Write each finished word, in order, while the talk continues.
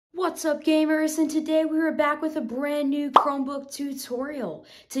What's up, gamers? And today we are back with a brand new Chromebook tutorial.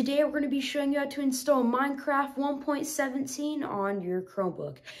 Today we're going to be showing you how to install Minecraft 1.17 on your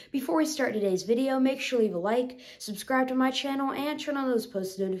Chromebook. Before we start today's video, make sure to leave a like, subscribe to my channel, and turn on those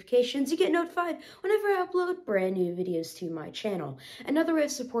post notifications to get notified whenever I upload brand new videos to my channel. Another way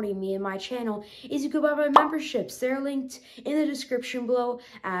of supporting me and my channel is you can buy my memberships. They're linked in the description below.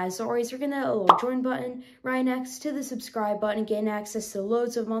 As always, you're going to hit a little join button right next to the subscribe button and gain access to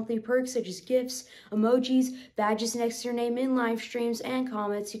loads of monthly perks such as gifts, emojis, badges next to your name in live streams, and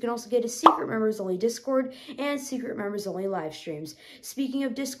comments. You can also get a secret members only Discord and secret members only live streams. Speaking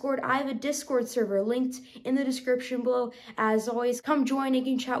of Discord, I have a Discord server linked in the description below. As always, come join and you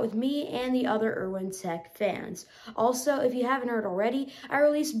can chat with me and the other IrwinTech fans. Also, if you haven't heard already, I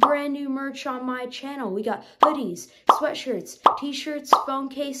released brand new merch on my channel. We got hoodies, sweatshirts, t-shirts, phone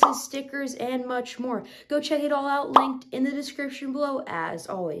cases, stickers, and much more. Go check it all out, linked in the description below as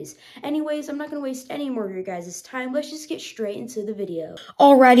always. Anyways, I'm not going to waste any more of your guys' time. Let's just get straight into the video.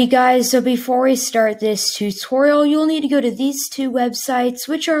 Alrighty guys, so before we start this tutorial, you'll need to go to these two websites,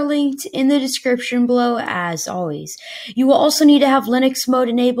 which are linked in the description below as always. You will also need to have Linux mode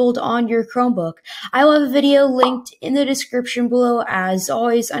enabled on your Chromebook. I will have a video linked in the description below as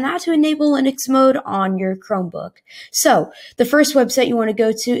always on how to enable Linux mode on your Chromebook. So, the first website you want to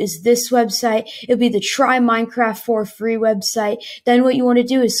go to is this website. It'll be the Try Minecraft for Free website. Then what you want to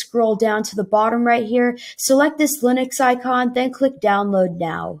do is scroll down to the bottom right here, select this Linux icon, then click Download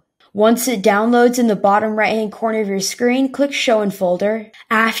Now. Once it downloads in the bottom right hand corner of your screen, click Show in Folder.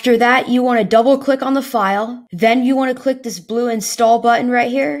 After that, you want to double click on the file. Then you want to click this blue Install button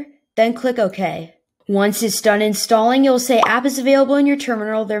right here, then click OK. Once it's done installing, you'll say app is available in your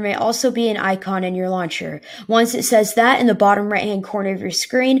terminal. There may also be an icon in your launcher. Once it says that in the bottom right hand corner of your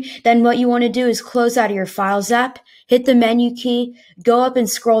screen, then what you want to do is close out of your Files app, hit the menu key, go up and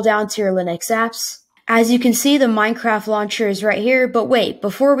scroll down to your Linux apps. As you can see, the Minecraft launcher is right here, but wait,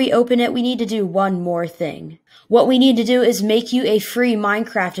 before we open it, we need to do one more thing. What we need to do is make you a free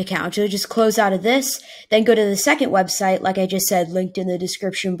Minecraft account. So just close out of this, then go to the second website, like I just said, linked in the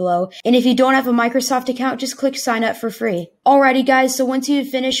description below. And if you don't have a Microsoft account, just click sign up for free. Alrighty guys, so once you've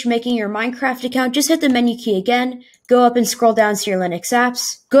finished making your Minecraft account, just hit the menu key again, go up and scroll down to your Linux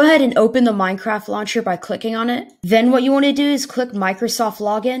apps. Go ahead and open the Minecraft launcher by clicking on it. Then what you want to do is click Microsoft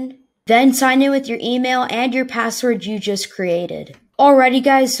Login. Then sign in with your email and your password you just created. Alrighty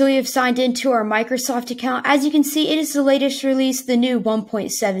guys, so we have signed into our Microsoft account. As you can see, it is the latest release, the new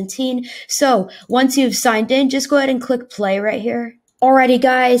 1.17. So once you've signed in, just go ahead and click play right here. Alrighty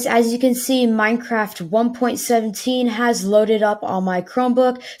guys, as you can see, Minecraft 1.17 has loaded up on my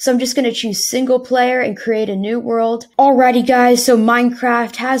Chromebook, so I'm just going to choose single player and create a new world. Alrighty guys, so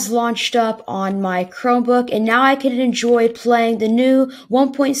Minecraft has launched up on my Chromebook, and now I can enjoy playing the new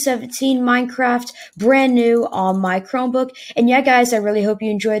 1.17 Minecraft brand new on my Chromebook. And yeah guys, I really hope you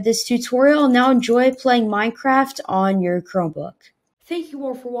enjoyed this tutorial. Now enjoy playing Minecraft on your Chromebook. Thank you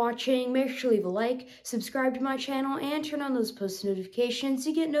all for watching. Make sure to leave a like, subscribe to my channel, and turn on those post notifications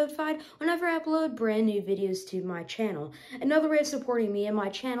to get notified whenever I upload brand new videos to my channel. Another way of supporting me and my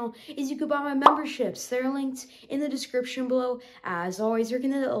channel is you can buy my memberships. They're linked in the description below. As always, you're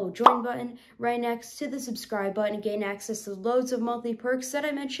going to hit the little join button right next to the subscribe button and gain access to loads of monthly perks that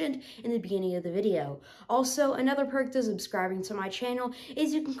I mentioned in the beginning of the video. Also, another perk to subscribing to my channel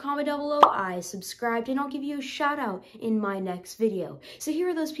is you can comment down below, I subscribed, and I'll give you a shout out in my next video. So here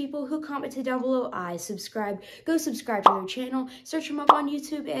are those people who commented down below, I subscribed. Go subscribe to their channel, search them up on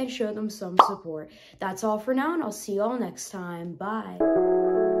YouTube, and show them some support. That's all for now, and I'll see you all next time. Bye.